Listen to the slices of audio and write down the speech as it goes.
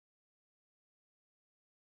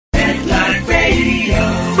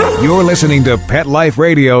You're listening to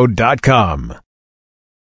PetLifeRadio.com.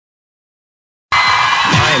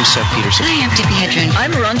 Hi, I'm Seth Peterson. Hi, I'm Tippi Hedren.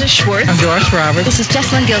 I'm Rhonda Schwartz. I'm Doris Roberts. This is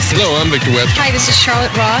Jessalyn Gilson. Hello, I'm Victor Webster. Hi, this is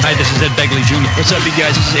Charlotte Ross. Hi, this is Ed Begley Jr. What's up, you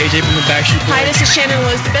guys? This is AJ from the Backstreet Boys. Hi, this is Shannon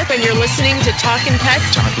Elizabeth, and you're listening to Talkin'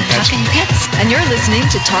 Pets. Talkin' Pets. Talkin' Pets. And you're listening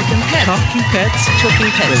to Talkin' Pets. Talking Pets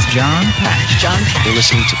Talkin' Pets. with John Patch. John Patch. You're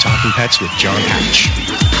listening to Talkin' Pets with John Patch.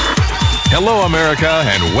 Hello, America,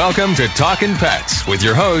 and welcome to Talkin' Pets with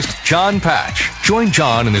your host, John Patch. Join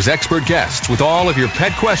John and his expert guests with all of your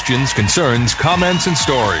pet questions, concerns, comments, and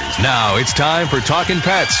stories. Now it's time for Talkin'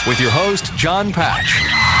 Pets with your host, John Patch.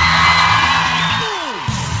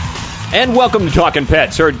 And welcome to Talkin'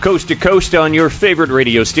 Pets, heard coast to coast on your favorite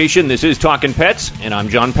radio station. This is Talkin' Pets, and I'm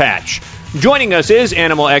John Patch. Joining us is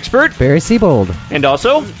animal expert Barry Siebold. And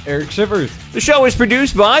also Eric Shivers. The show is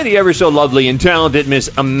produced by the ever so lovely and talented Miss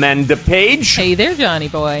Amanda Page. Hey there, Johnny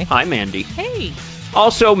boy. Hi, Mandy. Hey.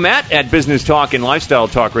 Also, Matt at Business Talk and Lifestyle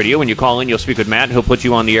Talk Radio. When you call in, you'll speak with Matt, and he'll put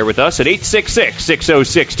you on the air with us at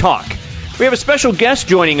 866-606-TALK. We have a special guest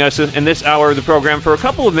joining us in this hour of the program for a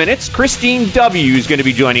couple of minutes. Christine W. is going to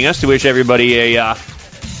be joining us to wish everybody a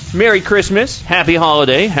Merry Christmas, Happy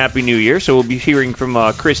Holiday, Happy New Year. So we'll be hearing from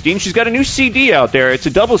Christine. She's got a new CD out there. It's a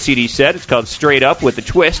double CD set. It's called Straight Up with a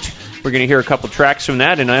Twist. We're going to hear a couple tracks from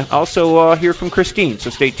that, and I also hear from Christine, so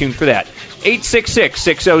stay tuned for that.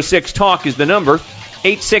 866-606-TALK is the number.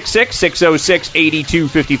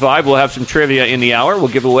 866-606-8255. We'll have some trivia in the hour. We'll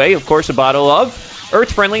give away, of course, a bottle of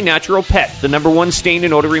Earth-Friendly Natural Pet, the #1 stain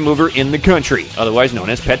and odor remover in the country, otherwise known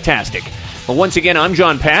as Petastic. Well, once again, I'm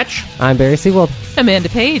John Patch. I'm Barry Siebold. Amanda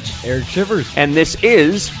Page. Eric Shivers. And this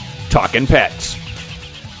is Talkin' Pets.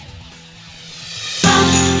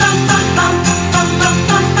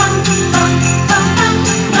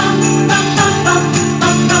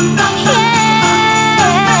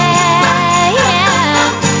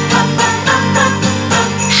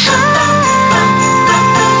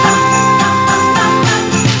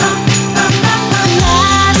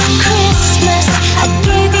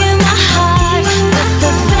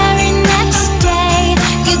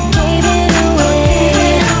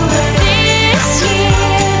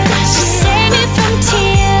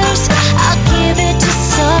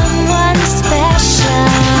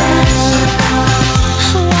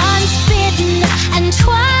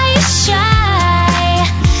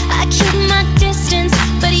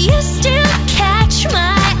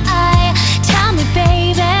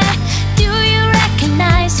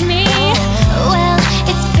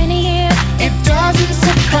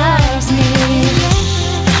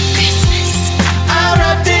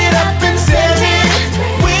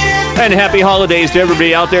 And happy holidays to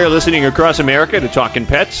everybody out there listening across America to Talkin'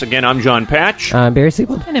 Pets. Again, I'm John Patch. I'm Barry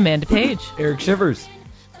Siebold. And Amanda Page. Eric Shivers.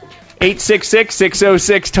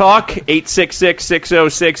 866-606-TALK,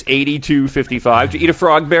 866-606-8255. Did you eat a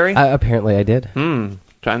frog, Barry? Apparently I did. Time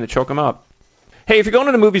to choke them up. Hey, if you're going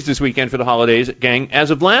to the movies this weekend for the holidays, gang,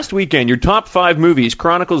 as of last weekend, your top 5 movies,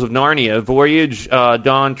 Chronicles of Narnia, Voyage,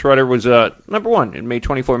 Dawn Treader was #1. It made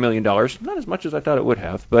 $24 million. Not as much as I thought it would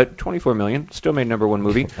have, but $24 million. Still made #1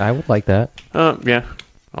 movie. I would like that. Yeah,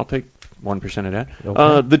 I'll take 1% of that.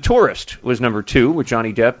 Okay. The Tourist was #2 with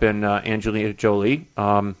Johnny Depp and Angelina Jolie.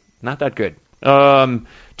 Not that good.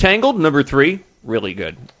 Tangled, #3. Really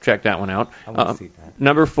good. Check that one out. I want to see that.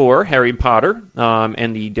 #4, Harry Potter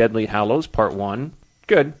and the Deathly Hallows Part 1.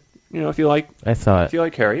 Good. You know, if you like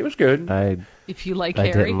Harry, it was good. If you like I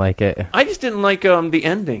Harry. didn't like it. I just didn't like the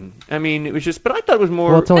ending. I mean, it was just, but I thought it was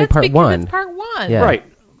more. Well, it's only That's part because 1. It's part 1. Yeah. Right.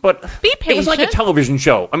 But Be it was like a patient. television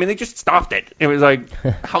show. I mean, they just stopped it. It was like,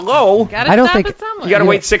 hello. Gotta I don't stop think- it somewhere. You got to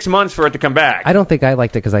wait 6 months for it to come back. I don't think I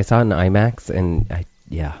liked it because I saw it in IMAX, and I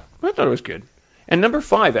thought it was good. And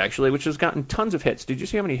 #5, actually, which has gotten tons of hits. Did you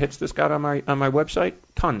see how many hits this got on my website?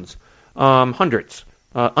 Tons. Hundreds.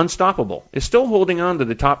 Unstoppable is still holding on to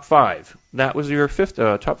the top 5. That was your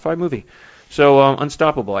 5th top 5 movie. So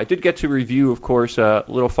Unstoppable. I did get to review, of course,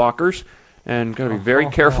 Little Fockers, and got to be very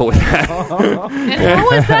careful with that. And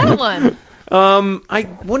how was that one? I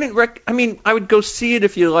wouldn't I would go see it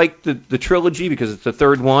if you like the trilogy because it's the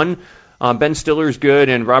third one. Ben Stiller's good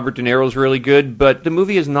and Robert De Niro's really good, but the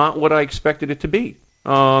movie is not what I expected it to be.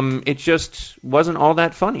 It just wasn't all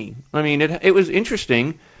that funny. I mean, it was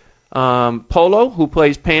interesting. Polo, who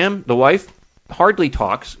plays Pam, the wife, hardly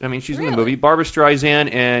talks. I mean, she's in the movie. Barbra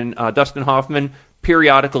Streisand and Dustin Hoffman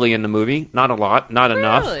periodically in the movie. Not a lot, not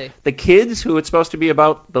enough. The kids, who it's supposed to be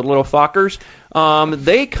about, the little Fockers,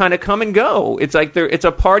 they kind of come and go. It's like it's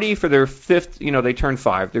a party for their 5th, they turn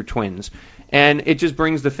 5, they're twins. And it just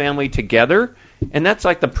brings the family together, and that's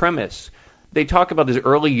like the premise. They talk about this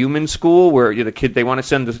early human school where they want to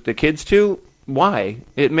send the kids to. why?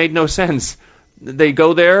 It made no sense. They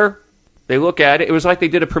go there, they look at it. It was like they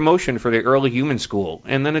did a promotion for the early human school,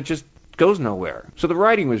 and then it just goes nowhere. So the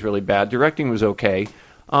writing was really bad. Directing was okay.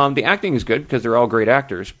 The acting is good because they're all great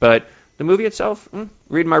actors, but the movie itself,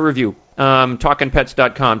 read my review.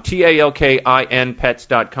 TalkinPets.com,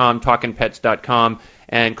 TalkinPets.com, TalkinPets.com,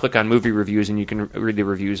 and click on movie reviews, and you can read the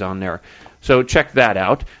reviews on there. So check that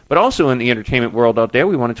out. But also in the entertainment world out there,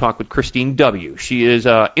 we want to talk with Christine W. She is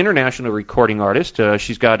an international recording artist.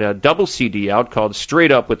 She's got a double CD out called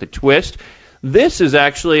Straight Up with a Twist. This is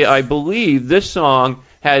actually, I believe, this song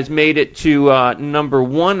has made it to number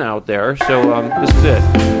 1 out there. So this is it.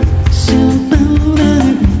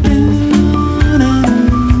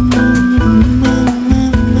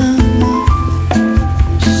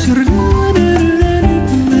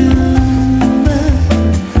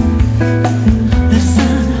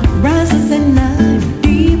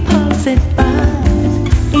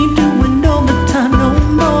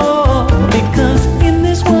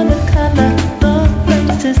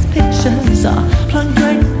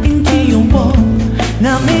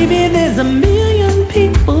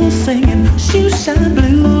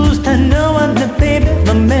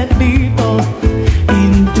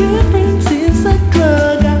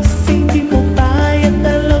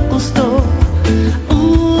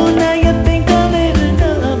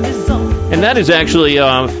 That is actually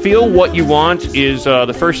Feel What You Want is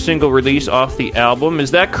the first single release off the album.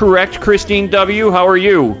 Is that correct, Christine W.? How are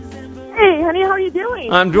you? Hey, honey, how are you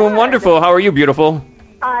doing? I'm doing wonderful. How are you, beautiful?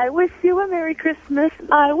 I wish you a Merry Christmas.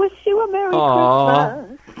 I wish you a Merry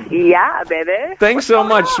Aww. Christmas. Yeah, baby. Thanks so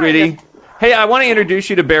much, sweetie. Hey, I want to introduce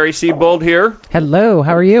you to Barry Siebold here. Hello,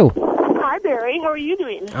 how are you? Hi, Barry. How are you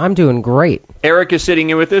doing? I'm doing great. Eric is sitting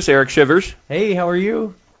in with us, Eric Shivers. Hey, how are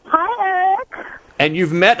you? Hi, Eric. And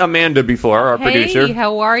you've met Amanda before, our producer. Hey,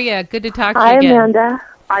 how are you? Good to talk to you Hi, again. Amanda.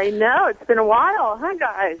 I know. It's been a while. Huh,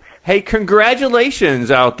 guys? Hey,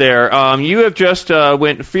 congratulations out there. You have just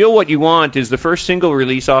went Feel What You Want is the first single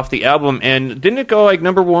release off the album, and didn't it go like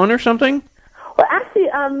number 1 or something? Well, actually,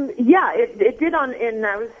 yeah, it did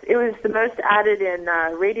it was the most added in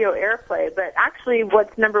radio airplay, but actually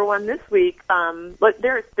what's number 1 this week, but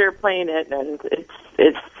they're playing it, and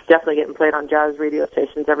it's definitely getting played on jazz radio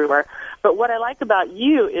stations everywhere. But what I like about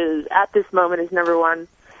you is at this moment is number 1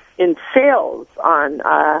 in sales on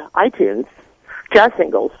iTunes, jazz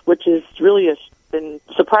singles, which is really been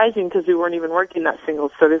surprising because we weren't even working that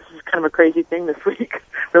single, so this is kind of a crazy thing this week.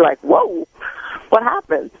 We're like, whoa, what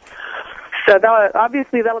happened? So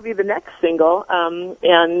obviously that'll be the next single,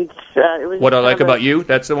 and it was. What I Like About You,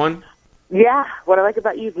 that's the one? Yeah, What I Like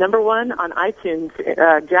About You, number 1 on iTunes,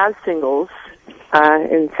 jazz singles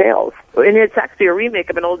in sales. And it's actually a remake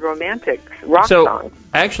of an old romantic rock song. So,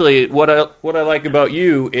 actually, what I Like About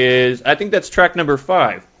You is, I think that's track number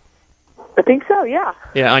 5. I think so, yeah.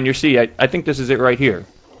 Yeah, on your C. I think this is it right here.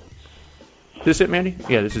 Is this it, Mandy?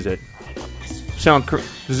 Yeah, this is it.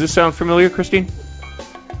 Does this sound familiar, Christine?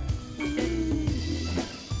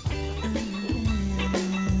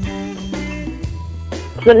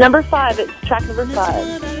 So number 5, it's track number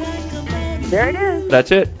 5. There it is.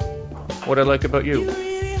 That's it. What I Like About You.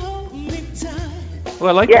 Well,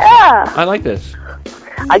 I like this. I like this.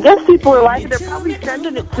 I guess people are like, they're probably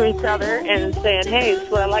sending it to each other and saying, hey, this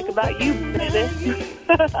is what I like about you, baby.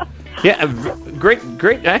 Yeah,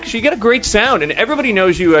 great. Actually, you got a great sound, and everybody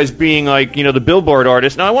knows you as being like, the Billboard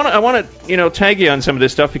artist. Now, I want to, tag you on some of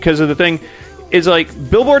this stuff because of the thing is like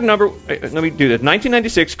Billboard number. Let me do this.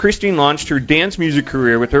 1996, Christine launched her dance music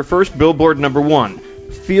career with her first Billboard number 1,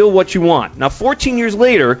 Feel What You Want. Now, 14 years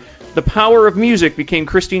later, The Power of Music became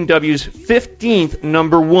Christine W's 15th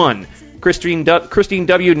number 1. Christine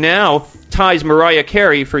W. now ties Mariah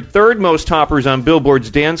Carey for third most toppers on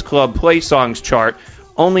Billboard's Dance Club Play Songs chart.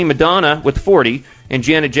 Only Madonna with 40 and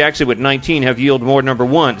Janet Jackson with 19 have yielded more number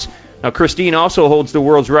 1s. Now, Christine also holds the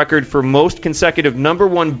world's record for most consecutive number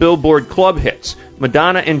 1 Billboard club hits.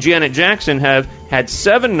 Madonna and Janet Jackson have had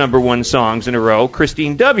 7 number 1 songs in a row.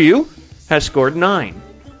 Christine W. has scored 9.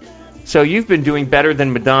 So you've been doing better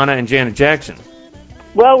than Madonna and Janet Jackson.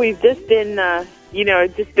 Well, we've just been,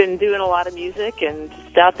 been doing a lot of music and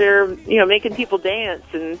just out there, making people dance,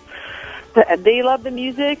 and they love the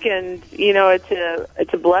music, and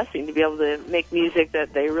it's a blessing to be able to make music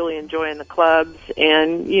that they really enjoy in the clubs,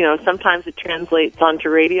 and sometimes it translates onto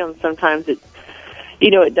radio, and sometimes it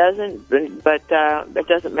doesn't, but it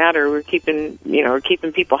doesn't matter. We're keeping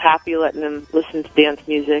people happy, letting them listen to dance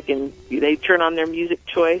music, and they turn on their music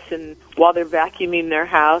choice, and while they're vacuuming their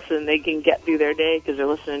house, and they can get through their day because they're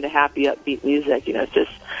listening to happy, upbeat music. It's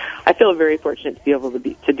just, I feel very fortunate to be able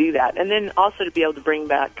to do that, and then also to be able to bring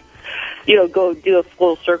back go do a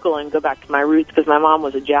full circle and go back to my roots, because my mom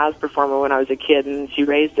was a jazz performer when I was a kid, and she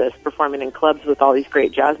raised us performing in clubs with all these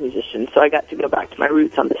great jazz musicians. So I got to go back to my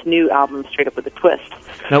roots on this new album, Straight Up with a Twist.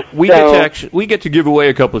 Now we get to give away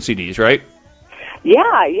a couple of CDs, right?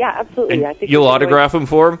 Yeah, absolutely. And I think you'll autograph them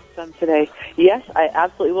for them today. Yes, I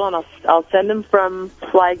absolutely will, and I'll send them from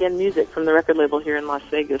Fly Again Music, from the record label here in Las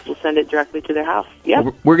Vegas. We'll send it directly to their house.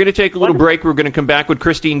 Yeah. We're going to take a little break. We're going to come back with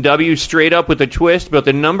Christine W. Straight Up with a Twist. But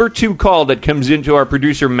the number 2 call that comes into our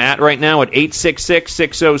producer Matt right now at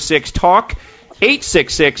 866-606-TALK,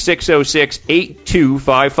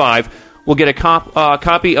 866-606-8255. We'll get a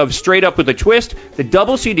copy of Straight Up with a Twist, the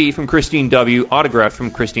double CD from Christine W., autographed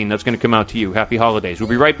from Christine. That's going to come out to you. Happy holidays. We'll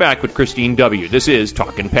be right back with Christine W. This is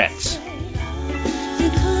Talkin' Pets.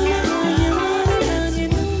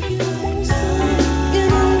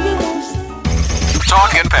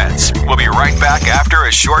 Talkin' Pets. We'll be right back after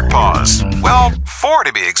a short pause. Well, 4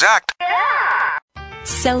 to be exact.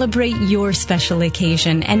 Celebrate your special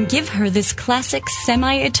occasion and give her this classic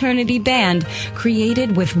semi-eternity band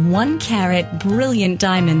created with 1-carat brilliant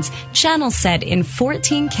diamonds, channel set in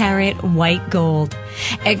 14-carat white gold.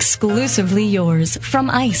 Exclusively yours from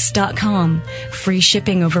ICE.com. Free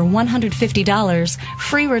shipping over $150,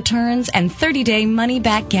 free returns, and 30-day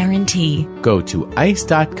money-back guarantee. Go to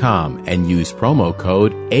ICE.com and use promo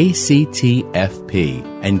code ACTFP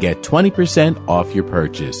and get 20% off your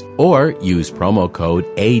purchase. Or use promo code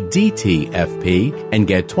ADTFP and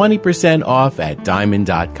get 20% off at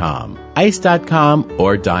Diamond.com. ICE.com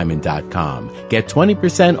or Diamond.com. Get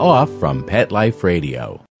 20% off from Pet Life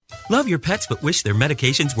Radio. Love your pets but wish their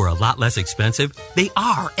medications were a lot less expensive? They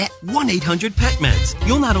are at 1-800-PET-MEDS.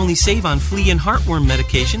 You'll not only save on flea and heartworm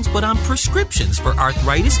medications, but on prescriptions for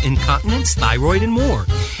arthritis, incontinence, thyroid, and more.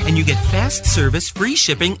 And you get fast service, free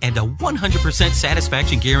shipping, and a 100%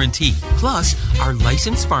 satisfaction guarantee. Plus, our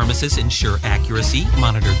licensed pharmacists ensure accuracy,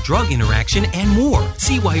 monitor drug interaction, and more.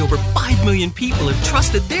 See why over 5 million people have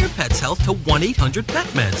trusted their pet's health to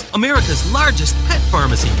 1-800-PET-MEDS, America's largest pet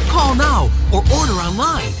pharmacy. Call now or order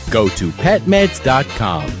online. Go to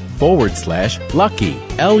petmeds.com/lucky,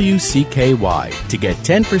 LUCKY, to get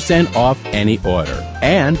 10% off any order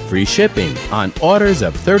and free shipping on orders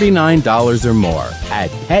of $39 or more at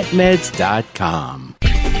petmeds.com.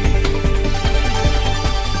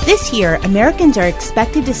 This year, Americans are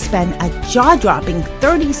expected to spend a jaw-dropping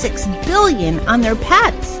 $36 billion on their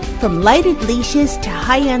pets. From lighted leashes to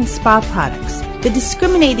high-end spa products, the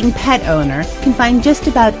discriminating pet owner can find just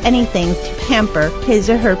about anything to pamper his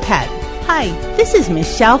or her pet. Hi, this is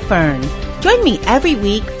Michelle Fern. Join me every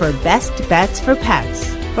week for Best Bets for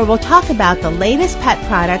Pets, where we'll talk about the latest pet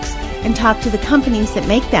products and talk to the companies that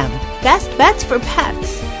make them. Best Bets for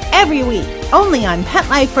Pets, every week, only on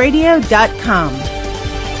PetLifeRadio.com.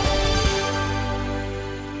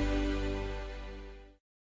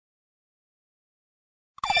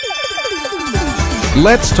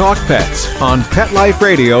 Let's Talk Pets on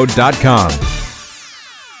PetLifeRadio.com.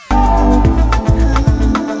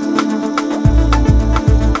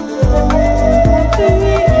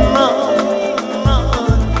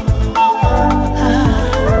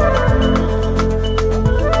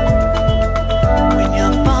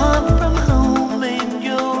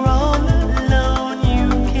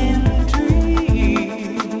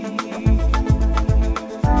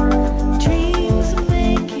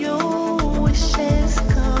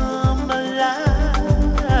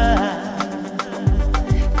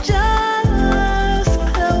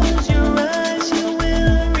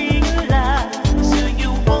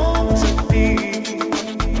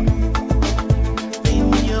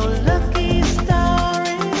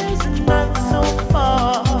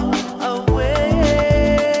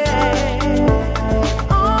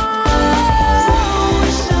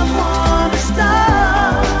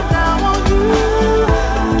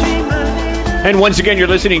 And once again, you're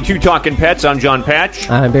listening to Talkin' Pets. I'm John Patch.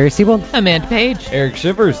 I'm Barry Siebold. Amanda Page. Eric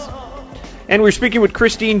Shivers. And we're speaking with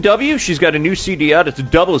Christine W. She's got a new CD out. It's a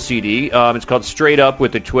double CD. It's called Straight Up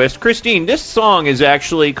with a Twist. Christine, this song is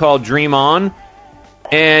actually called Dream On.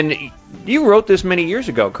 And you wrote this many years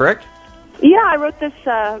ago, correct? Yeah, I wrote the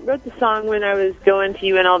song when I was going to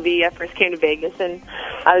UNLV. I first came to Vegas, and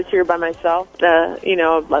I was here by myself.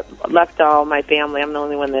 Left all my family. I'm the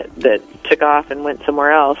only one that took off and went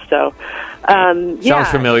somewhere else. So, Sounds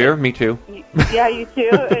familiar. Me too. Yeah, you too.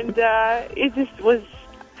 And it just was.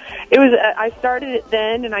 It was. I started it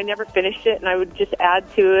then, and I never finished it. And I would just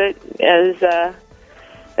add to it as the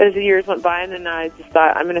years went by, and then I just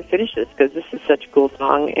thought, I'm going to finish this because this is such a cool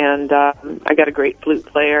song, and I got a great flute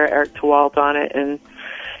player, Eric Tewalt, on it, and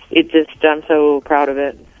I'm so proud of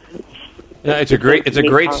it. Yeah, it's a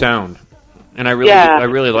great sound. and I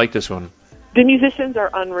really like this one. The musicians are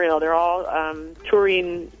unreal. They're all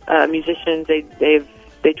touring musicians.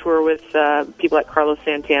 They tour with people like Carlos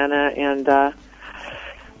Santana and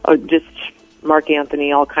just Mark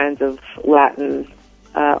Anthony, all kinds of Latin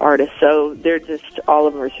artists. So they're just, all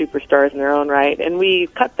of them are superstars in their own right. And we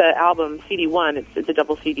cut the album CD1. It's a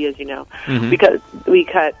double CD, as you know. Mm-hmm. Because we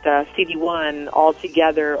cut CD1 all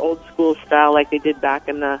together, old school style, like they did back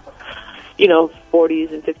in the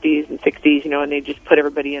 40s and 50s and 60s, and they just put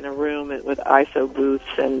everybody in a room with ISO booths,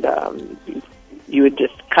 and you would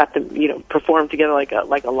just cut them, perform together like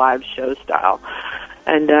a live show style.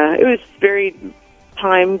 And it was very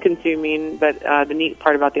time consuming, but the neat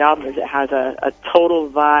part about the album is it has a total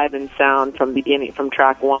vibe and sound from beginning, from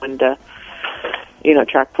track 1 to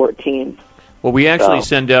track 14. Well, we actually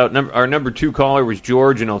send out, our number 2 caller was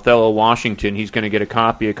George in Othello, Washington. He's going to get a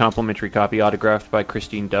complimentary copy autographed by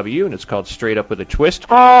Christine W., and it's called Straight Up with a Twist.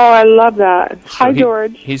 Oh, I love that. So Hi,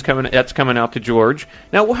 George. That's coming out to George.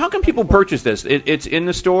 Now, how can people purchase this? It's in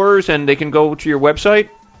the stores, and they can go to your website?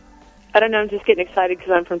 I don't know, I'm just getting excited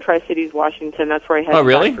because I'm from Tri-Cities, Washington. That's where I head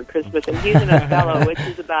really? back for Christmas. And he's in Othello, which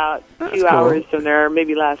is about 2 hours from there,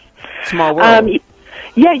 maybe less. Small world.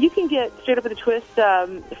 Yeah, you can get Straight Up with a Twist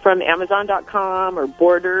from Amazon.com or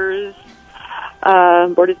Borders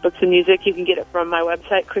Books and Music. You can get it from my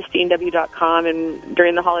website, ChristineW.com. And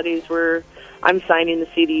during the holidays, I'm signing the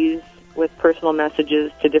CDs with personal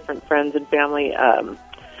messages to different friends and family.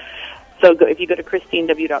 So if you go to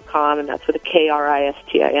ChristineW.com, and that's with a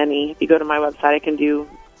Kristine. If you go to my website, I can do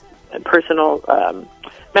personal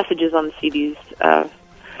messages on the CDs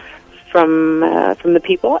from the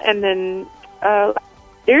people. And then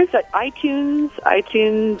there's iTunes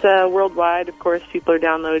worldwide. Of course, people are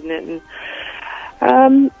downloading it,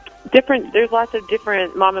 and there's lots of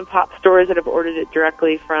different mom and pop stores that have ordered it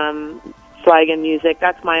directly from Flagon Music.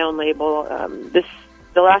 That's my own label.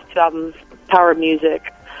 The last 2 albums, Power of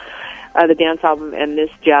Music, the dance album, and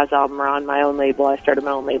this jazz album are on my own label. I started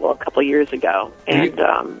my own label a couple years ago,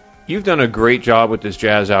 and you've done a great job with this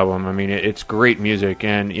jazz album. I mean, it's great music,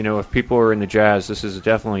 and if people are into jazz, this is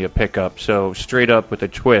definitely a pickup. So Straight Up with a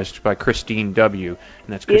Twist by Christine W.,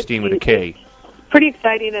 and that's Christine with a K. Pretty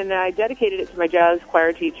exciting, and I dedicated it to my jazz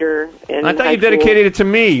choir teacher in I thought high you dedicated it to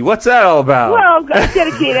me. What's that all about? Well, I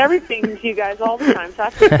dedicate everything to you guys all the time. So I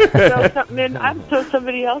have to throw something in. I have to throw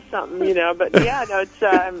somebody else something, But yeah, no, it's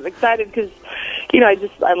I'm excited because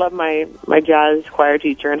I love my jazz choir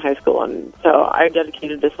teacher in high school, and so I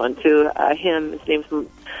dedicated this one to him. His name's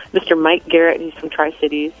Mr. Mike Garrett. He's from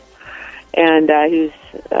Tri-Cities, and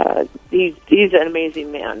he's an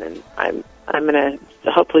amazing man, and I'm gonna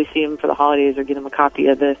hopefully see him for the holidays, or get him a copy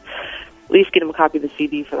of at least get him a copy of the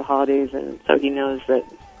CD for the holidays, and so he knows that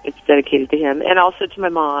it's dedicated to him. And also to my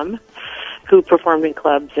mom, who performed in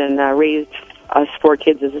clubs and raised us 4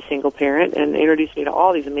 kids as a single parent, and introduced me to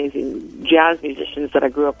all these amazing jazz musicians that I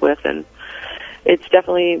grew up with. And it's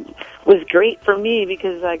definitely was great for me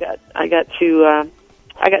because I got to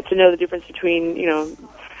know the difference between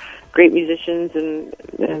great musicians and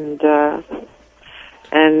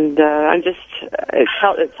I'm just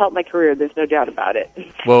it's helped my career. There's no doubt about it.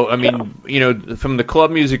 Well, I mean, from the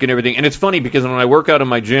club music and everything, and it's funny because when I work out in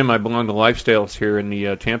my gym, I belong to Lifestyles here in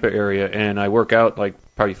the Tampa area, and I work out like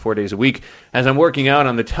probably 4 days a week. As I'm working out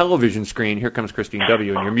on the television screen, here comes Christine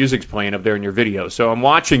W., and your music's playing up there in your video. So I'm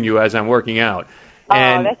watching you as I'm working out.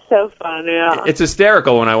 And that's so fun, yeah. It's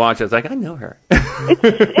hysterical when I watch it. It's like, I know her.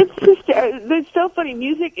 It's so funny.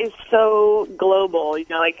 Music is so global,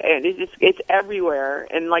 it's everywhere.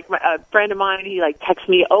 And like a friend of mine, he texts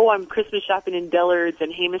me, I'm Christmas shopping in Dillard's,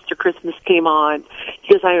 and Hey Mr. Christmas came on.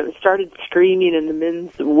 He goes, I started screaming in the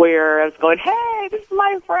men's wear. I was going, hey, this is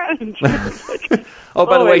my friend.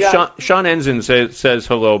 By the way, Sean Ensign says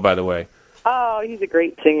hello, by the way. Oh, he's a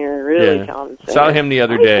great singer, really talented singer. Saw him the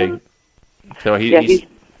other day. So he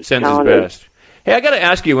sends his best. Hey, I got to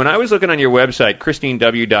ask you, when I was looking on your website,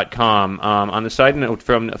 ChristineW.com, on the side note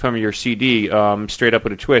from your CD, Straight Up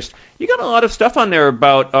with a Twist, you got a lot of stuff on there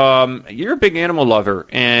about, you're a big animal lover,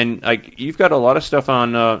 and you've got a lot of stuff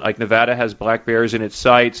on, Nevada has black bears in its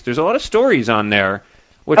sights. There's a lot of stories on there.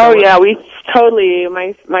 We totally,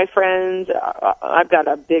 my friends, I've got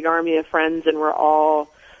a big army of friends, and we're all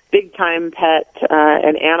big-time pet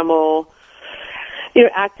and animal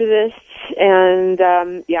activists. And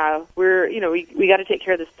we're we got to take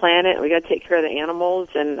care of this planet. We got to take care of the animals.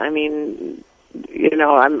 And I mean,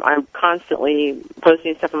 I'm constantly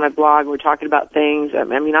posting stuff on my blog. We're talking about things. I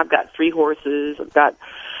mean, I've got 3 horses. I've got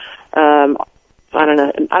I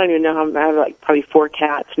don't even know how I have probably 4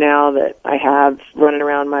 cats now that I have running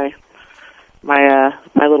around my my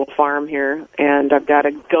little farm here, and I've got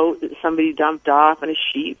a goat that somebody dumped off and a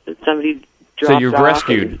sheep that somebody dropped off. So you've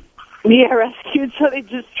rescued. Yeah, rescued. So they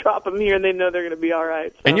just drop them here, and they know they're going to be all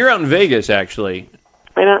right. So. And you're out in Vegas, actually.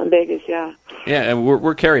 I'm out in Vegas, yeah. Yeah, and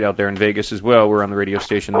we're carried out there in Vegas as well. We're on the radio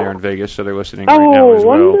station there in Vegas, so they're listening right now as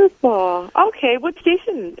well. Oh, wonderful. Okay, what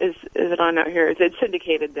station is it on out here? Is it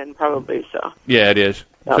syndicated then, probably, so? Yeah, it is.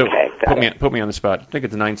 Okay, so put me on the spot. I think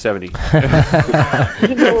it's 970.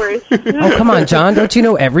 No worries. Oh, come on, John. Don't you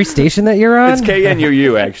know every station that you're on? It's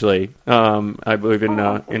KNUU, actually. I believe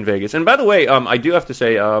in Vegas. And by the way, I do have to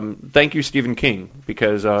say thank you, Stephen King,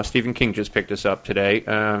 because Stephen King just picked us up today.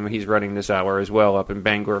 He's running this hour as well up in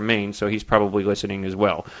Bangor, Maine, so he's probably listening as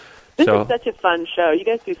well. This is such a fun show. You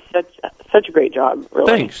guys do such a great job,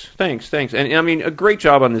 really. Thanks. And, I mean, a great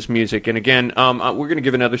job on this music. And, again, we're going to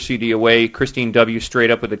give another CD away, Christine W. Straight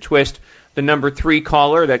Up with a Twist. The number 3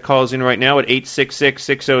 caller that calls in right now at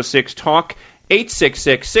 866-606-TALK,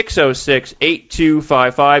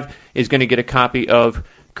 866-606-8255 is going to get a copy of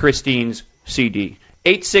Christine's CD.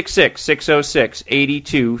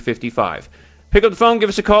 866-606-8255. Pick up the phone, give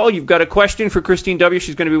us a call. You've got a question for Christine W.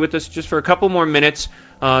 She's going to be with us just for a couple more minutes,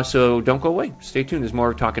 so don't go away. Stay tuned. There's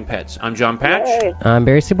more Talking Pets. I'm John Patch. Yay. I'm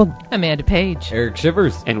Barry Siebold. Amanda Page. Eric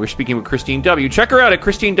Shivers. And we're speaking with Christine W. Check her out at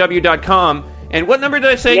ChristineW.com. And what number did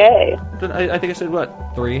I say? Yay. I think I said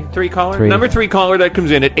what? 3. 3 caller? 3. Number 3 caller that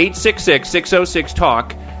comes in at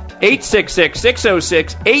 866-606-TALK.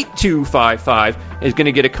 866-606-8255 is going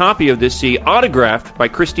to get a copy of this CD autographed by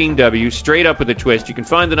Christine W. Straight Up with a Twist. You can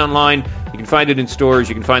find it online. You can find it in stores.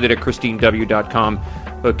 You can find it at ChristineW.com.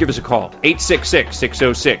 But give us a call.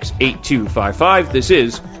 866-606-8255. This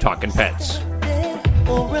is Talkin' Pets.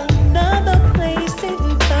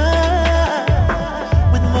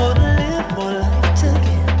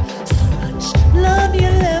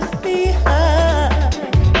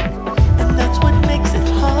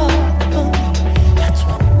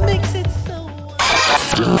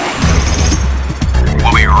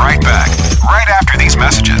 We'll be right back, right after these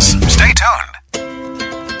messages. Stay tuned.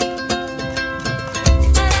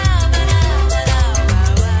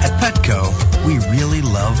 At Petco, we really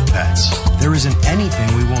love pets. There isn't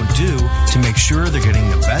anything we won't do to make sure they're getting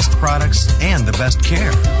the best products and the best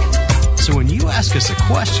care. So when you ask us a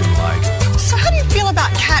question like, so how do you feel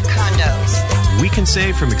about cat condos? We can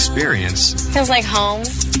say from experience, feels like home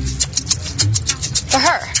for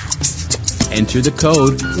her. Enter the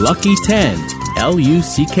code LUCKY10,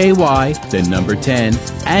 LUCKY, the number 10,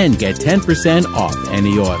 and get 10% off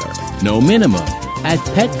any order. No minimum at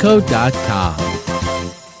petco.com.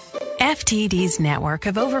 FTD's network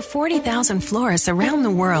of over 40,000 florists around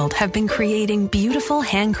the world have been creating beautiful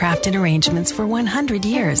handcrafted arrangements for 100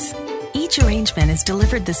 years. Each arrangement is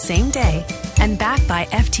delivered the same day and backed by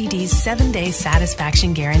FTD's 7-day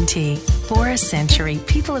satisfaction guarantee. For a century,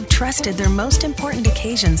 people have trusted their most important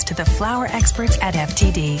occasions to the flower experts at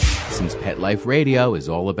FTD. Since Pet Life Radio is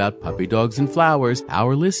all about puppy dogs and flowers,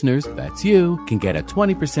 our listeners, that's you, can get a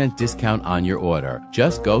 20% discount on your order.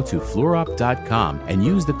 Just go to Fluorop.com and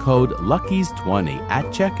use the code LUCKIES20 at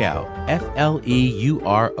checkout. FLEUROP.com.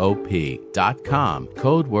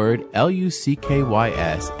 Code word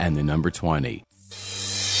LUCKYS and the number 20.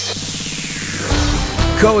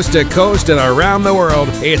 Coast to coast and around the world,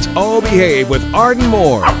 it's Oh Behave with Arden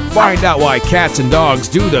Moore. Find out why cats and dogs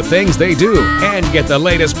do the things they do and get the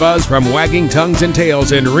latest buzz from wagging tongues and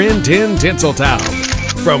tails in Rin Tin Tinseltown.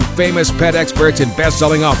 From famous pet experts and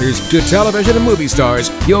best-selling authors to television and movie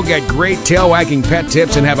stars, you'll get great tail-wagging pet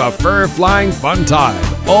tips and have a fur-flying fun time.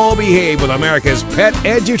 Oh Behave with America's pet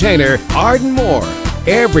edutainer, Arden Moore.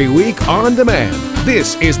 Every week on demand.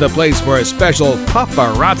 This is the place for a special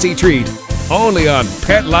paparazzi treat. Only on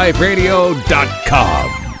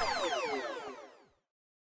PetLifeRadio.com.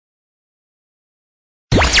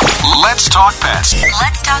 Let's talk pets.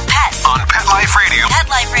 Let's talk pets On Pet Life Radio. Pet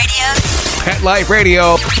Life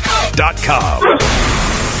Radio. PetLifeRadio.com.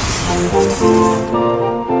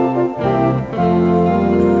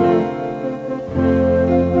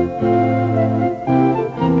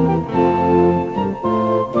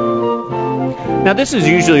 Now, this is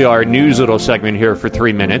usually our news little segment here for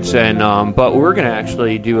 3 minutes, and but we're going to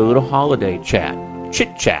actually do a little holiday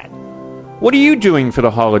chit-chat. What are you doing for the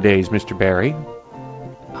holidays, Mr. Barry?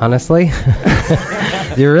 Honestly?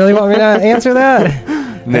 Do you really want me to answer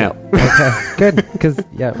that? No. Okay, good, because,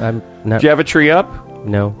 yeah, I'm not... Do you have a tree up?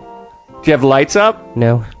 No. Do you have lights up?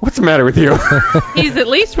 No. What's the matter with you? He's at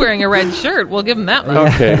least wearing a red shirt. We'll give him that one.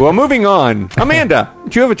 Okay, well, moving on. Amanda,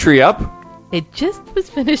 do you have a tree up? It just was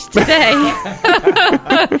finished today.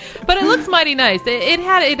 But it looks mighty nice.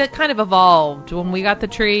 It kind of evolved. When we got the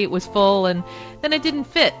tree, it was full, and then it didn't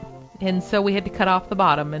fit. and so we had to cut off the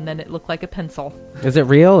bottom, and then it looked like a pencil. Is it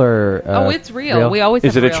real or? Oh, it's real. We always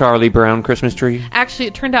Is have it real. a Charlie Brown Christmas tree? Actually,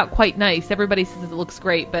 it turned out quite nice. Everybody says it looks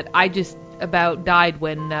great, but I just about died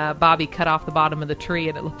when Bobby cut off the bottom of the tree,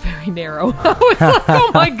 and it looked very narrow. I was like,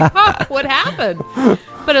 oh my God, what happened?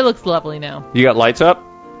 But it looks lovely now. You got lights up?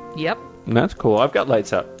 Yep. That's cool. I've got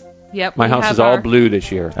lights up. Yep. My house is all blue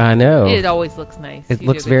this year. I know. It always looks nice. It You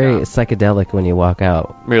looks do a good very job. psychedelic when you walk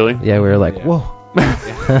out. Really? Yeah, we were like, Yeah. whoa.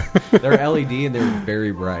 They're LED and they're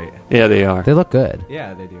very bright. Yeah, they are. They look good.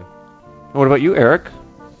 Yeah, they do. What about you, Eric?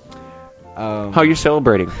 How are you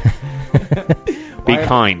celebrating? Be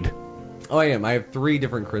kind. Oh, I am. I have 3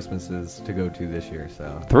 different Christmases to go to this year,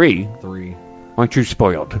 so. 3? 3. Aren't you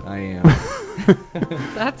spoiled? I am.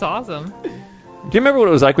 That's awesome. Do you remember what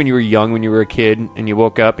it was like when you were young, when you were a kid, and you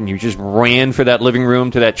woke up and you just ran for that living room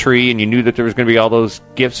to that tree, and you knew that there was going to be all those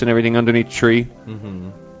gifts and everything underneath the tree? Mm-hmm.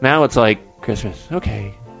 Now it's like, Christmas,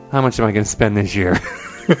 okay, how much am I going to spend this year?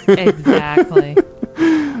 Exactly.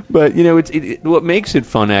 But, you know, what makes it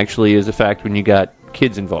fun, actually, is the fact when you got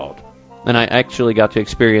kids involved. And I actually got to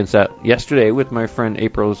experience that yesterday with my friend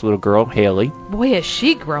April's little girl, Haley. Boy, has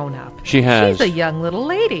she grown up. She has. She's a young little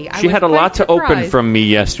lady. She had a lot to open from me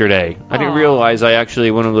yesterday. I didn't realize I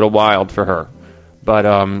actually went a little wild for her. But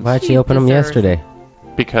why'd she open them yesterday?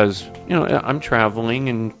 Because, you know, I'm traveling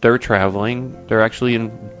and they're traveling. They're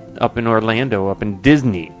actually up in Orlando, up in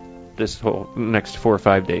Disney, this whole next 4 or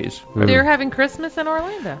 5 days. They're having Christmas in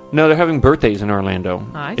Orlando. No, they're having birthdays in Orlando.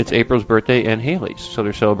 I It's see. April's birthday and Haley's, so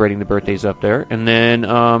they're celebrating the birthdays up there. And then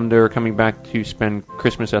they're coming back to spend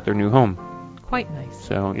Christmas at their new home. Quite nice.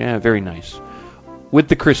 So, yeah, very nice. With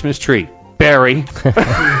the Christmas tree. Barry.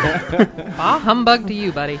 Ah, humbug to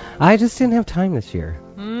you, buddy. I just didn't have time this year.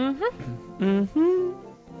 Mm-hmm. Mm-hmm.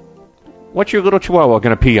 What's your little chihuahua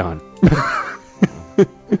going to pee on?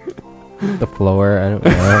 The floor, I don't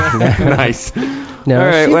know. Nice. No, All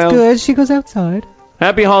right, she's well, good. She goes outside.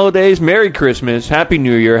 Happy holidays, Merry Christmas, Happy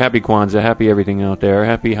New Year, Happy Kwanzaa, Happy everything out there,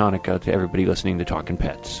 Happy Hanukkah to everybody listening to Talkin'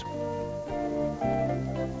 Pets.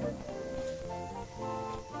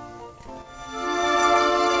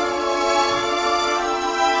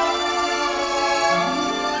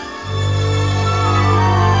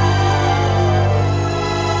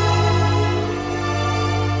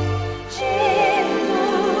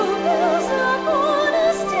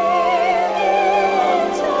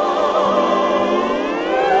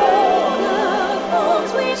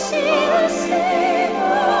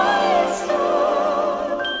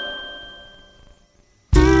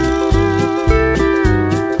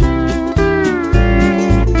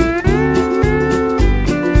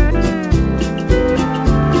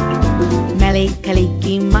 Mele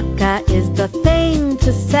Kalikimaka is the thing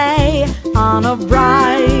to say on a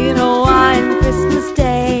bright Hawaiian Christmas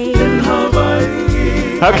day.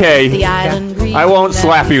 Okay, I won't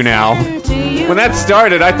slap you now. When that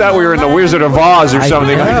started, I thought we were in the Wizard of Oz or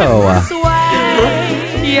something. Yeah,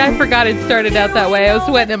 I forgot it started out that way. I was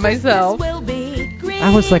sweating it myself.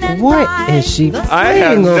 I was like, what is she playing I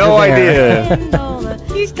have no over there? idea.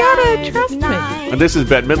 You gotta trust me. And this is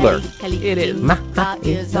Bette Midler. It is.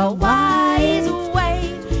 Is a wise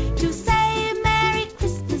way to say Merry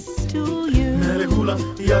Christmas to you.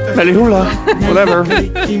 Melihula, whatever.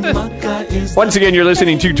 Once again, you're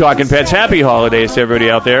listening to Talkin' Pets. Happy holidays to everybody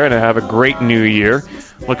out there, and have a great new year.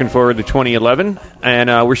 Looking forward to 2011.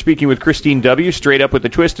 And we're speaking with Christine W. Straight Up with the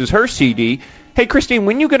Twist is her CD. Hey, Christine,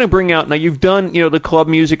 when you going to bring out, now you've done, you know, the club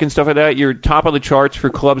music and stuff like that. You're top of the charts for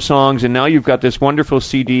club songs, and now you've got this wonderful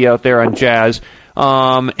CD out there on jazz.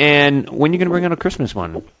 And when are you going to bring out a Christmas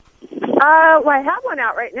one? Well, I have one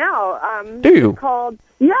out right now. Do you? It's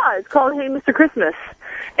called Hey Mr. Christmas.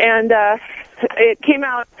 And it came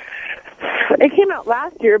out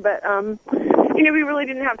last year, but you know, we really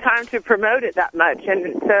didn't have time to promote it that much.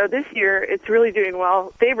 And so this year it's really doing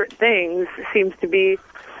well. Favorite Things seems to be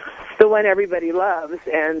the one everybody loves,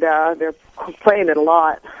 and they're playing it a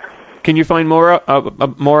lot. Can you find more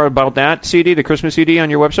about that CD, the Christmas CD, on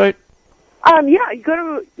your website? Yeah,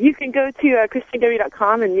 you can go to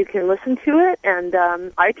ChristineW.com and you can listen to it, and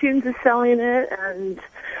iTunes is selling it, and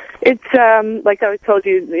it's like I told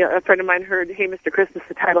you, a friend of mine heard "Hey Mr. Christmas,"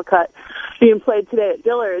 the title cut, being played today at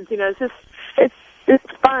Dillard's. You know, it's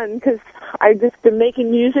fun because I just been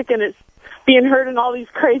making music and it's being heard in all these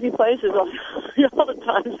crazy places all the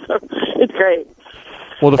time, so it's great.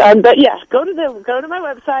 Well, but yeah, go to my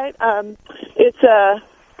website. It's a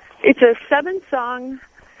 7-song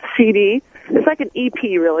CD. It's like an EP,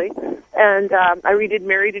 really. And I redid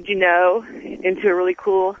 "Mary Did You Know" into a really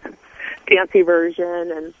cool, fancy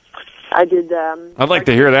version. And I did. I'd like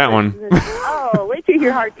to hear that one. Oh, wait till you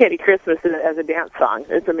hear Hard Candy Christmas as a dance song.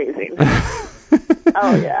 It's amazing.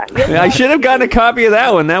 Oh, yeah. I should have gotten a copy of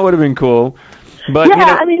that one. That would have been cool. But, yeah, you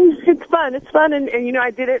know, I mean, it's fun. It's fun, and you know, I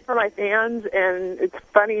did it for my fans, and it's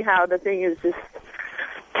funny how the thing is just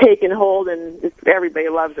taken hold, and everybody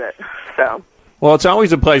loves it. So. Well, it's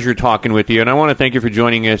always a pleasure talking with you, and I want to thank you for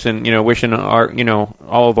joining us, and you know, wishing our, you know,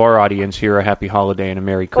 all of our audience here a happy holiday and a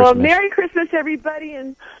Merry Christmas. Well, Merry Christmas, everybody,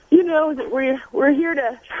 and you know that we're here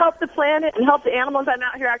to help the planet and help the animals. I'm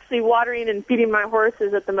out here actually watering and feeding my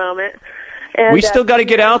horses at the moment. And, we still got to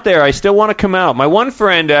get out there. I still want to come out. My one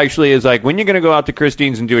friend actually is like, when are you going to go out to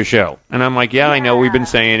Christine's and do a show? And I'm like, yeah, I know. We've been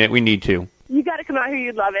saying it. We need to. You got to come out here.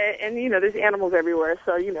 You'd love it. And, you know, there's animals everywhere.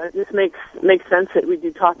 So, you know, it just makes sense that we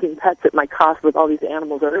do Talking Pets at my cost with all these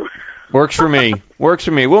animals everywhere. Works for me. Works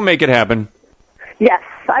for me. We'll make it happen. Yes.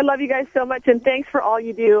 I love you guys so much, and thanks for all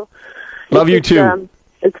you do. Love you, too.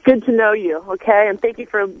 It's good to know you, okay? And thank you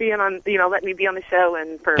for being on, you know, letting me be on the show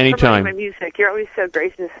and for Anytime. promoting my music. You're always so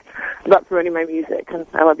gracious about promoting my music, and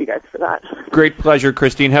I love you guys for that. Great pleasure,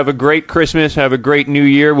 Christine. Have a great Christmas. Have a great New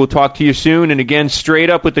Year. We'll talk to you soon. And again,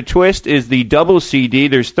 Straight Up with the Twist is the double CD.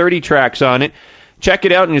 There's 30 tracks on it. Check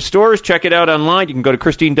it out in your stores. Check it out online. You can go to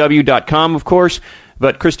ChristineW.com, of course.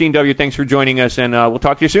 But Christine W., thanks for joining us, and we'll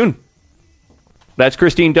talk to you soon. That's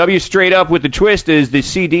Christine W. Straight Up with the Twist is the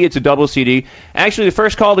CD. It's a double CD. Actually, the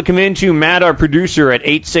first call to come in to Matt, our producer, at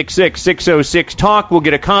 866-606-TALK. We'll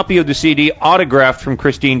get a copy of the CD autographed from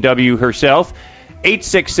Christine W. herself.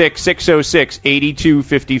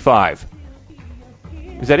 866-606-8255.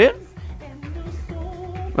 Is that it?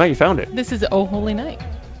 Well, you found it. This is Oh Holy Night.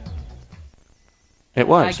 It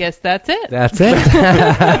was. I guess that's it. That's it.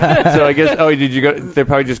 So I guess, did you go? They're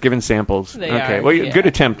probably just giving samples. They okay. are, Well, yeah. good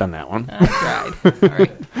attempt on that one. I tried. All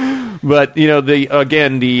right. But, you know,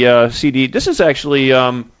 the CD, this is actually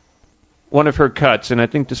one of her cuts, and I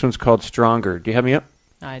think this one's called Stronger. Do you have me up?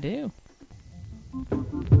 I do.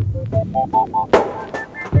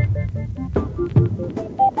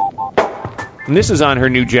 And this is on her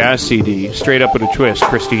new jazz CD, Straight Up with a Twist,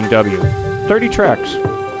 Christine W. 30 tracks.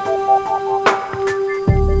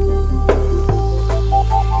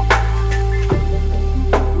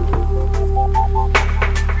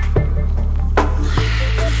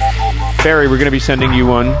 Barry, we're going to be sending you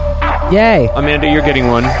one. Yay. Amanda, you're getting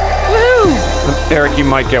one. Woo! Eric, you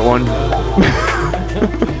might get one.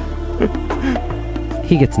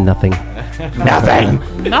 He gets nothing.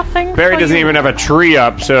 Nothing. Nothing. Barry doesn't even have a tree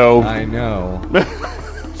up, so... I know.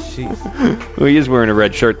 Jeez. Well, he is wearing a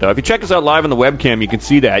red shirt, though. If you check us out live on the webcam, you can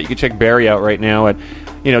see that. You can check Barry out right now at,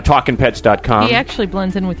 TalkingPets.com. He actually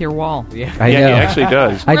blends in with your wall. Yeah. I know. He actually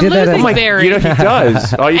does. I did that. Losing Barry. He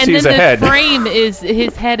does. All you see is and a then head. the frame is,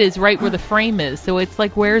 his head is right where the frame is, so it's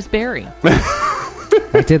like, where's Barry?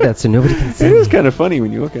 I did that so nobody can see. It is kind of funny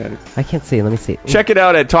when you look at it. I can't see. Let me see. Check it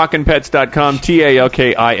out at TalkingPets.com,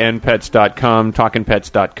 TalkinPets.com,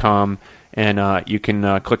 TalkingPets.com, and you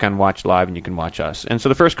can click on Watch Live and you can watch us. And so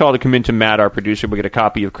the first call to come in to Matt, our producer, we'll get a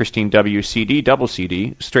copy of Christine W. CD, double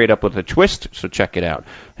CD, Straight Up with a Twist, so check it out.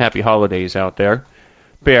 Happy holidays out there.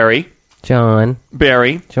 Barry. John.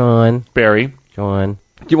 Barry. John. Barry. John.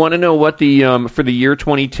 Do you want to know what the for the year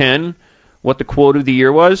 2010, what the quote of the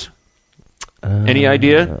year was? Any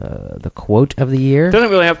idea? The quote of the year?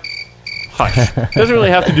 Doesn't really have... Hush. Doesn't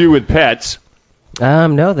really have to do with pets.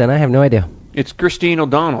 No, then I have no idea. It's Christine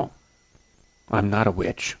O'Donnell. I'm not a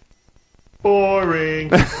witch.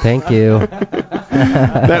 Boring. Thank you.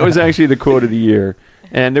 That was actually the quote of the year.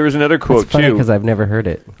 And there was another quote, That's funny too. because I've never heard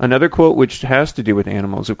it. Another quote, which has to do with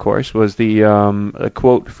animals, of course, was the a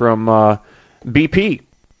quote from BP,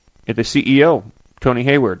 the CEO, Tony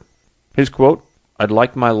Hayward. His quote, "I'd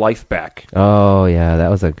like my life back." Oh, yeah, that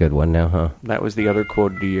was a good one now, huh? That was the other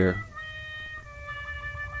quote of the year.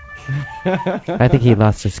 I think he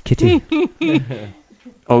lost his kitty.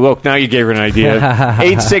 Oh, look, now you gave her an idea.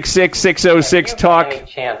 866-606-TALK. Any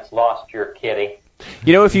chance lost your kitty?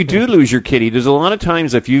 You know, if you do lose your kitty, there's a lot of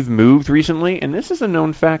times if you've moved recently, and this is a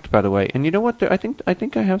known fact, by the way. And you know what? I think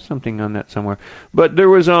I have something on that somewhere. But there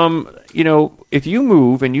was, if you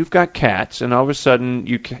move and you've got cats, and all of a sudden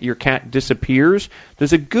your cat disappears,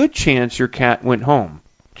 there's a good chance your cat went home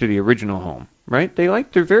to the original home, right?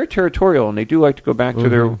 They're very territorial, and they do like to go back to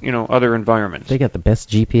their, other environments. They got the best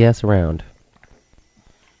GPS around.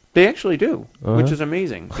 They actually do, which is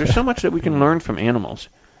amazing. There's so much that we can learn from animals.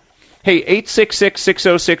 Hey,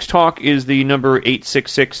 866-606-TALK is the number,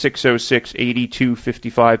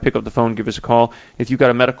 866-606-8255. Pick up the phone, give us a call. If you've got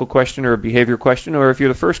a medical question or a behavior question, or if you're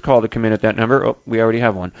the first call to come in at that number, oh, we already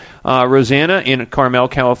have one. Rosanna in Carmel,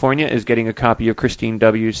 California, is getting a copy of Christine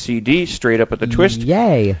W.'s CD, Straight Up at the Twist.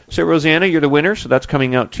 Yay. So, Rosanna, you're the winner, so that's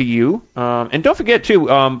coming out to you. And don't forget, too,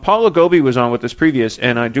 Paula Gobi was on with us previous,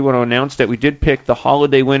 and I do want to announce that we did pick the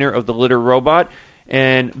holiday winner of the Litter Robot.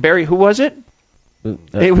 And, Barry, who was it?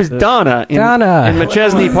 It was Donna in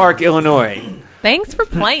McChesney Park, Illinois. Thanks for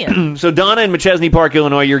playing. So Donna in McChesney Park,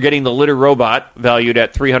 Illinois, you're getting the Litter Robot valued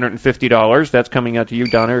at $350. That's coming out to you,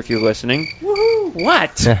 Donna, if you're listening. Woohoo!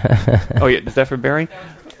 What? Oh, yeah, is that for Barry?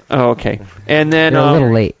 Oh, okay. And then you're a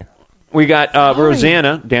little late. We got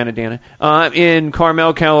Rosanna, Dana, in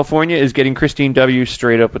Carmel, California, is getting Christine W.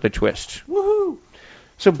 Straight Up with a Twist. Woohoo!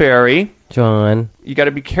 So Barry, John, you got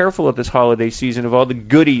to be careful at this holiday season of all the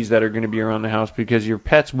goodies that are going to be around the house because your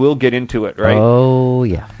pets will get into it, right? Oh,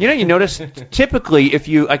 yeah. You notice typically if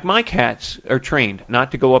you, like my cats are trained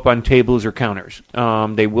not to go up on tables or counters.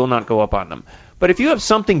 They will not go up on them. But if you have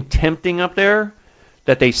something tempting up there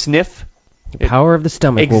that they sniff. The power of the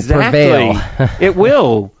stomach will prevail. It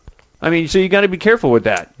will. I mean, so you got to be careful with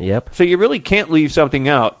that. Yep. So you really can't leave something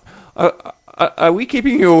out. Are we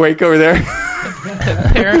keeping you awake over there?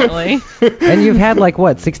 Apparently. And you've had,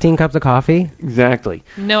 16 cups of coffee? Exactly.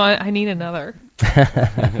 No, I need another.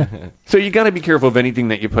 So you got to be careful of anything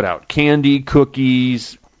that you put out. Candy,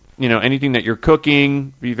 cookies, anything that you're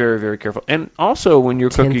cooking, be very, very careful. And also when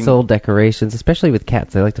you're cooking... Tinsel decorations, especially with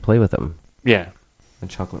cats. They like to play with them. Yeah. A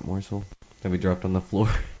chocolate morsel that we dropped on the floor.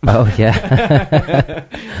 Oh, yeah.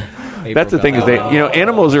 That's the thing is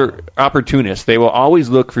animals are opportunists. They will always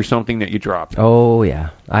look for something that you dropped. Oh, yeah.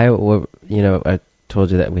 I told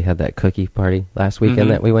you that we had that cookie party last weekend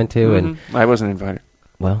that we went to. And I wasn't invited.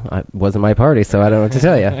 Well, it wasn't my party, so I don't know what to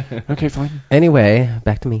tell you. Okay, fine. Anyway,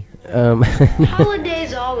 back to me.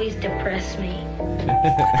 Holidays always depress me.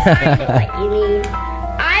 What you mean?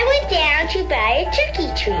 I went down to buy a turkey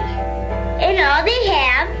tree, and all they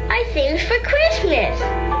have are things for Christmas.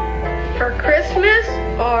 For Christmas?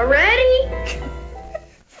 Already?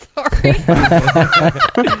 Sorry.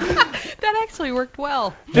 That actually worked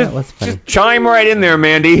well. Just chime right in there,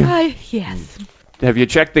 Mandy. Yes. Have you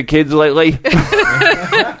checked the kids lately?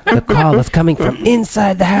 The call is coming from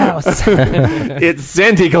inside the house. It's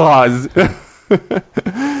Santa Claus.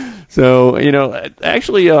 So,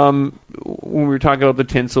 actually, when we were talking about the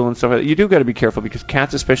tinsel and stuff, you do got to be careful because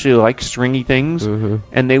cats especially like stringy things,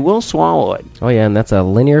 and they will swallow it. Oh, yeah, and that's a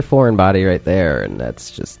linear foreign body right there, and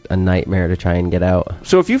that's just a nightmare to try and get out.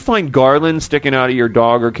 So if you find garland sticking out of your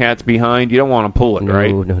dog or cat's behind, you don't want to pull it,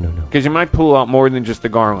 right? No. Because you might pull out more than just the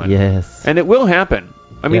garland. Yes. And it will happen.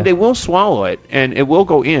 I mean, they will swallow it, and it will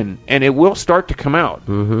go in, and it will start to come out.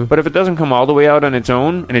 But if it doesn't come all the way out on its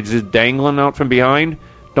own, and it's just dangling out from behind,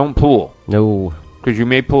 don't pull. No. Because you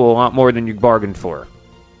may pull a lot more than you bargained for.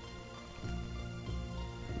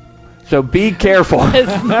 So be careful.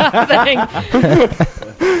 It's nothing.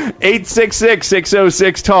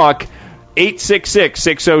 866-606-TALK.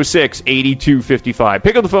 866-606-8255.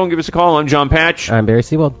 Pick up the phone, give us a call. I'm John Patch. I'm Barry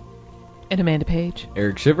Seawold. And Amanda Page.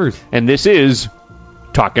 Eric Shivers. And this is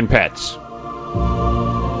Talkin' Pets.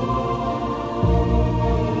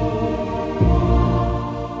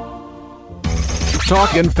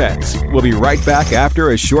 Talkin' Pets. We'll be right back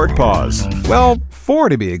after a short pause. Well, 4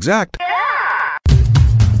 to be exact.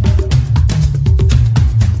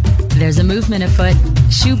 There's a movement afoot.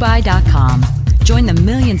 ShoeBuy.com. Join the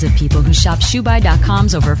millions of people who shop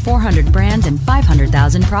ShoeBuy.com's over 400 brands and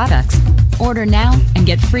 500,000 products. Order now and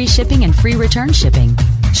get free shipping and free return shipping.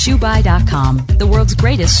 ShoeBuy.com, the world's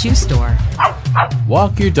greatest shoe store.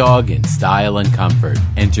 Walk your dog in style and comfort.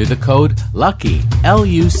 Enter the code LUCKY,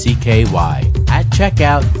 L-U-C-K-Y, at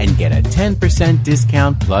checkout and get a 10%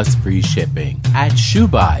 discount plus free shipping at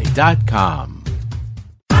ShoeBuy.com.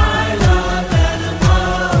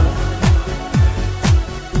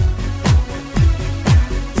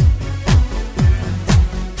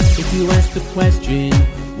 If you ask the question,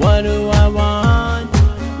 what do I want?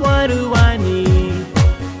 What do I need?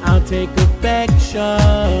 I'll take affection.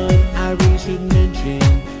 I really should mention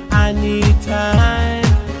I need time.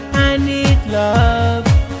 I need love.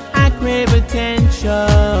 I crave attention.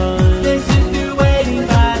 Listen to waiting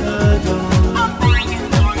by the door.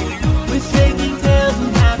 With shaking tails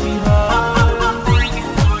and happy hearts.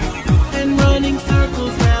 And running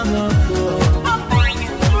circles round the floor.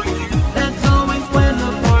 That's always when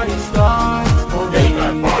the party starts for me.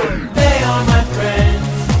 They are my friends.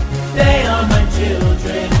 They are my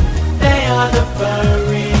children. They are the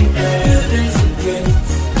furry and goodness and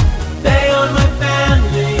gifts. They are my family.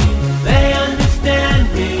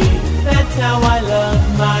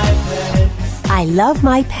 Love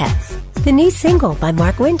My Pets, the new single by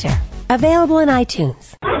Mark Winter. Available on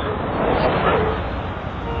iTunes.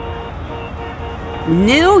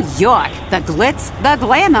 New York, the glitz, the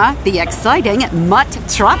glamour, the exciting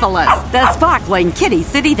Mutt-tropolis, the sparkling kitty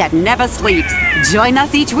city that never sleeps. Join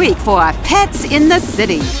us each week for Pets in the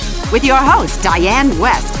City with your host, Diane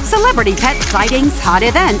West. Celebrity pet sightings, hot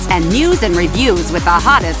events, and news and reviews with the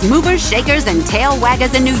hottest movers, shakers, and tail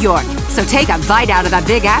waggers in New York. So take a bite out of the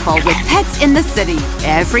Big Apple with Pets in the City.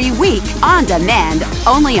 Every week, on demand,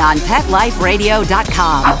 only on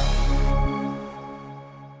PetLifeRadio.com.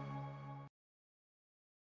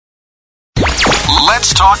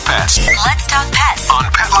 Let's talk pets. Let's talk pets On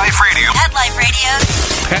Pet Life Radio. Pet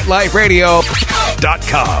Life Radio.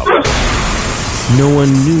 PetLifeRadio.com. No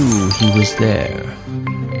one knew he was there.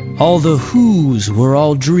 All the who's were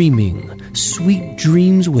all dreaming, sweet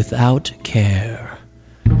dreams without care.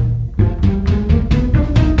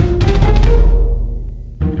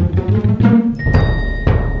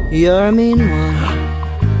 You're a mean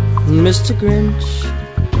one, Mr. Grinch.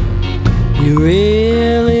 You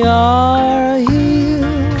really are a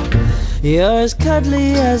heel. You're as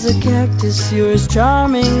cuddly as a cactus. You're as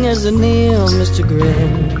charming as a Neil, Mr.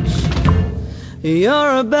 Grinch.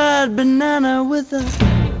 You're a bad banana with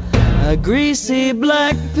a greasy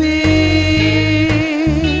black peel.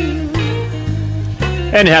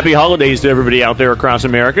 And happy holidays to everybody out there across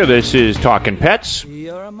America. This is Talkin' Pets.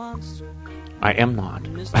 I am not.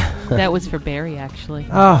 That was for Barry, actually.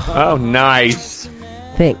 Oh, nice.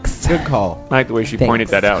 Thanks. Good call. I like the way she pointed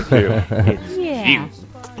that out, too. Yeah.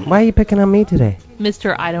 Why are you picking on me today?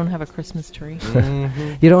 Mr. I don't have a Christmas tree.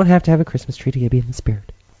 You don't have to have a Christmas tree to be in the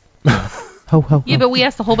spirit. Ho, ho, ho. Yeah, but we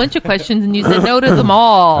asked a whole bunch of questions and you said no to them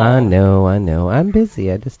all. I know. I'm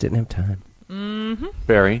busy. I just didn't have time. Mm-hmm.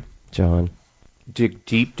 Barry. John. Dig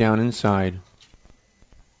deep down inside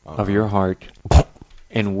of your heart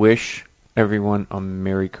and wish everyone a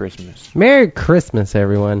Merry Christmas. Merry Christmas,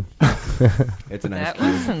 everyone. It's a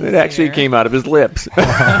nice It actually came out of his lips.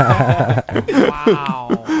 Wow.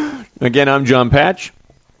 Again, I'm John Patch.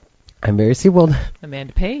 I'm Barry Seawold.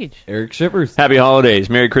 Amanda Page. Eric Shivers. Happy holidays.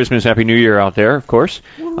 Merry Christmas. Happy New Year out there, of course.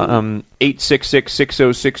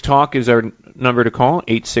 866-606-TALK is our number to call.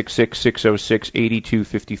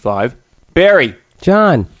 866-606-8255. Barry.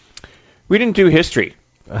 John. We didn't do history.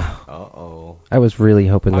 Uh-oh. I was really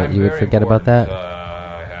hoping that you would forget about that.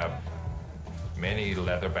 I have many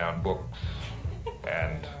leather-bound books,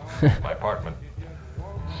 and my apartment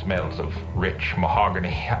smells of rich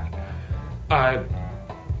mahogany.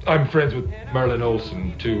 I'm friends with Merlin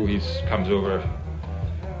Olsen, too. He comes over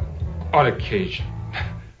on occasion.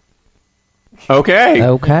 Okay.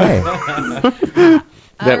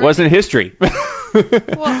 That wasn't history.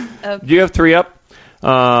 Well, Do you have three up?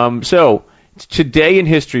 So, today in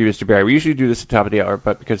history, Mr. Barry, we usually do this at the top of the hour,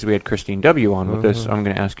 but because we had Christine W. on with us, I'm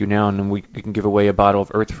going to ask you now, and then we can give away a bottle of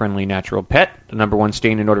Earth-Friendly Natural Pet. The number one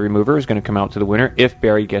stain and odor remover is going to come out to the winner if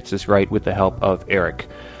Barry gets this right with the help of Eric.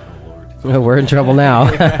 We're in trouble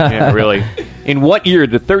now. Yeah, really. In what year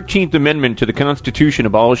the 13th Amendment to the Constitution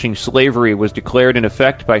abolishing slavery was declared in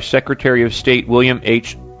effect by Secretary of State William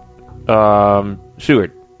H.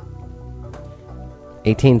 Seward?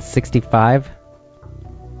 1865.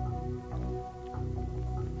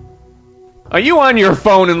 Are you on your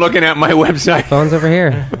phone and looking at my website? Phone's over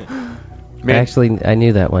here. Actually, I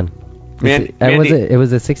knew that one. It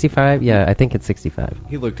was a 65? Yeah, I think it's 65.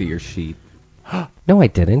 He looked at your sheet. No, I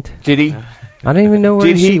didn't. Did he? I don't even know where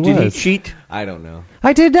he was. Did he cheat? I don't know.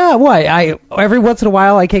 I did not. Why? Every once in a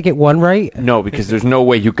while I can't get one right. No, because there's no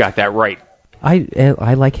way you got that right.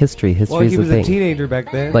 I like history. History Well, is he the was thing. a teenager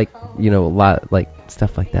back then. Like, a lot, like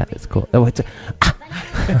stuff like that. It's cool. Oh, it's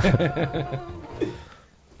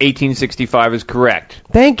 1865 is correct.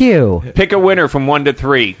 Thank you. Pick a winner from 1 to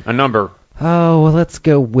 3, a number. Oh, well, let's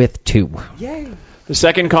go with 2. Yay. The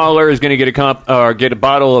second caller is going to get a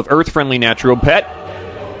bottle of Earth-Friendly Natural Pet.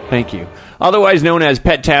 Thank you. Otherwise known as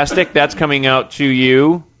Pet-tastic. That's coming out to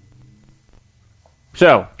you.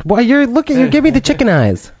 So. Well, you're giving me the chicken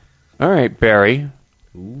eyes. All right, Barry.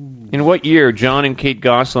 In what year John and Kate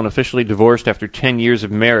Gosselin officially divorced after 10 years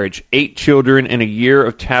of marriage, 8 children, and a year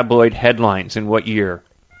of tabloid headlines? In what year?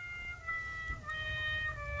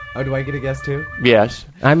 Oh, do I get a guess too? Yes.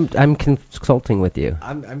 I'm consulting with you.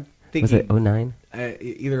 I'm thinking. Was it 09?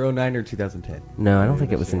 Either 09 or 2010. No, I don't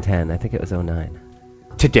think it was in 10. I think it was 09.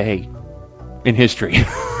 Today. In history. All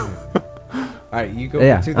right, you go.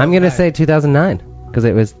 Yeah, with 2009. I'm going to say 2009 because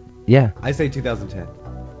it was, yeah. I say 2010.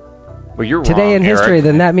 Well, you're today wrong, in history, Eric.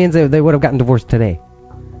 then that means they would have gotten divorced today.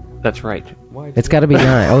 That's right. It's got to be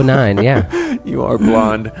 09, yeah. You are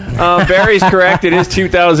blonde. Barry's correct. It is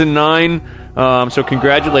 2009. So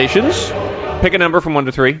congratulations. Pick a number from 1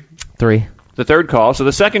 to 3. 3. The third call. So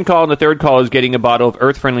the second call and the third call is getting a bottle of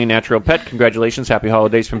Earth-Friendly Natural Pet. Congratulations. Happy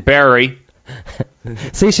holidays from Barry.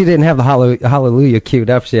 See, she didn't have the hallelujah queued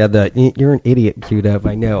up. She had the "you're an idiot" queued up.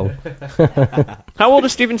 I know. How old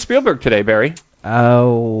is Steven Spielberg today, Barry?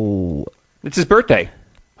 Oh. It's his birthday.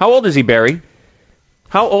 How old is he, Barry?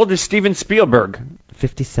 How old is Steven Spielberg?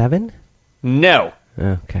 57? No.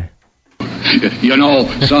 Okay. You know,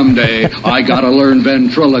 someday I gotta learn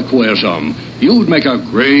ventriloquism. You'd make a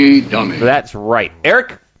great dummy. That's right.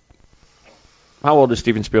 Eric? How old is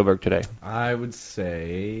Steven Spielberg today? I would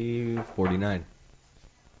say 49.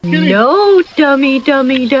 No, dummy.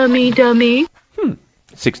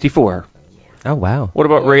 64. Oh, wow. What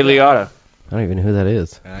about Ray Liotta? I don't even know who that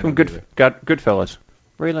is. From Goodfellas.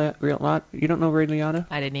 Ray Liotta? You don't know Ray Liotta?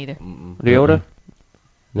 I didn't either. Liotta?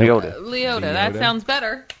 Nope. Leota, that sounds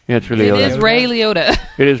better. Yeah, it's Ray Liotta. It is Ray Liotta.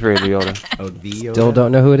 It is Ray Liotta. Still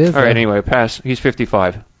don't know who it is. All right, anyway, pass. He's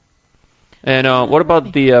 55. And what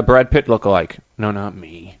about the Brad Pitt lookalike? No, not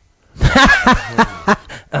me.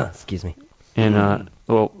 Excuse me. And,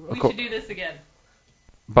 well... We should do this again.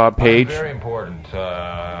 Bob Page. Very important.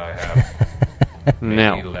 I have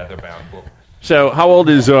No. leather-bound book. So, how old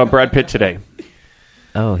is Brad Pitt today?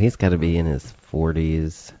 Oh, he's got to be in his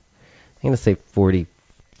 40s. I'm going to say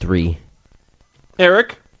 43.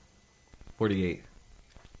 Eric? 48.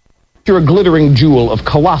 You're a glittering jewel of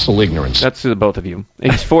colossal ignorance. That's the both of you.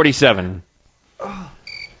 He's 47.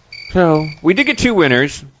 So, we did get 2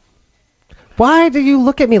 winners. Why do you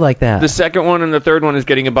look at me like that? The second one and the third one is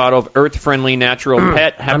getting a bottle of Earth-Friendly Natural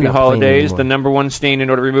Pet. Happy holidays. The number 1 stain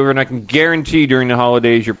and odor remover, and I can guarantee during the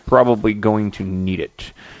holidays you're probably going to need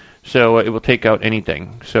it. So it will take out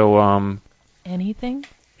anything. So Anything?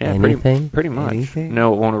 Yeah, anything? Pretty much. Anything?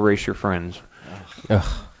 No, it won't erase your friends. Ugh.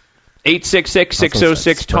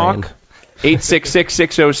 866-606-TALK.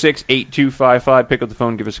 866-606-8255. Pick up the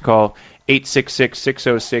phone, give us a call.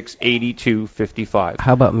 866-606-8255.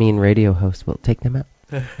 How about me and radio host? We'll take them out.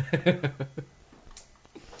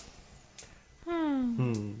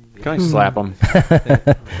 Can I slap them?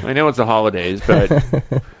 I know it's the holidays, but...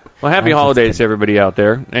 Well, happy holidays to everybody out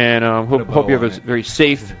there. And hope you have a very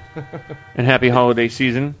safe and happy holiday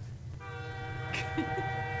season.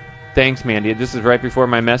 Thanks, Mandy. This is right before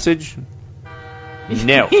my message.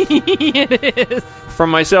 No. It is.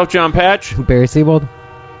 From myself, John Patch. Barry Seabold.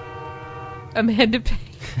 Amanda Page.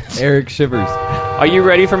 Eric Shivers. Are you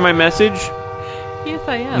ready for my message? Yes,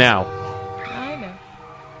 I am. Now. I know.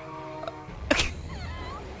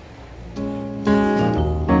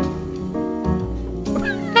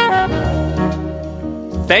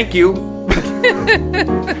 Thank you.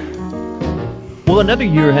 Well, another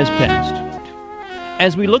year has passed.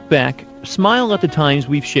 As we look back, smile at the times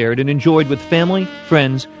we've shared and enjoyed with family,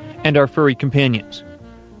 friends, and our furry companions.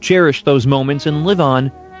 Cherish those moments and live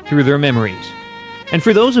on through their memories. And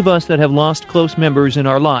for those of us that have lost close members in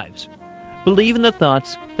our lives, believe in the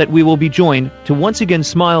thoughts that we will be joined to once again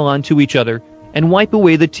smile onto each other and wipe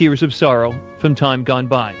away the tears of sorrow from time gone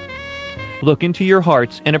by. Look into your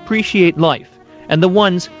hearts and appreciate life and the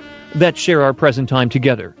ones that share our present time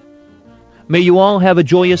together. May you all have a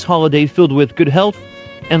joyous holiday filled with good health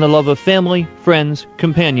and the love of family, friends,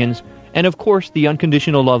 companions, and of course the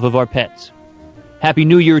unconditional love of our pets. Happy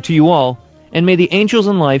New Year to you all, and may the angels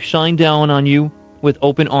in life shine down on you with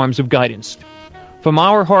open arms of guidance. From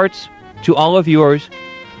our hearts to all of yours,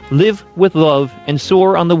 live with love and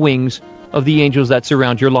soar on the wings of the angels that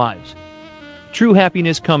surround your lives. True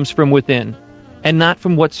happiness comes from within, and not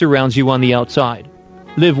from what surrounds you on the outside.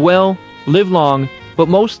 Live well, live long, but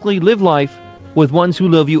mostly live life with ones who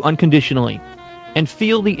love you unconditionally, and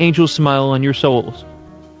feel the angels smile on your souls.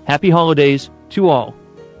 Happy holidays to all,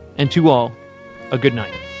 and to all, a good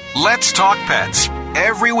night. Let's Talk Pets,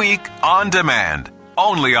 every week on demand,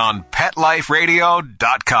 only on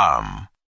PetLifeRadio.com.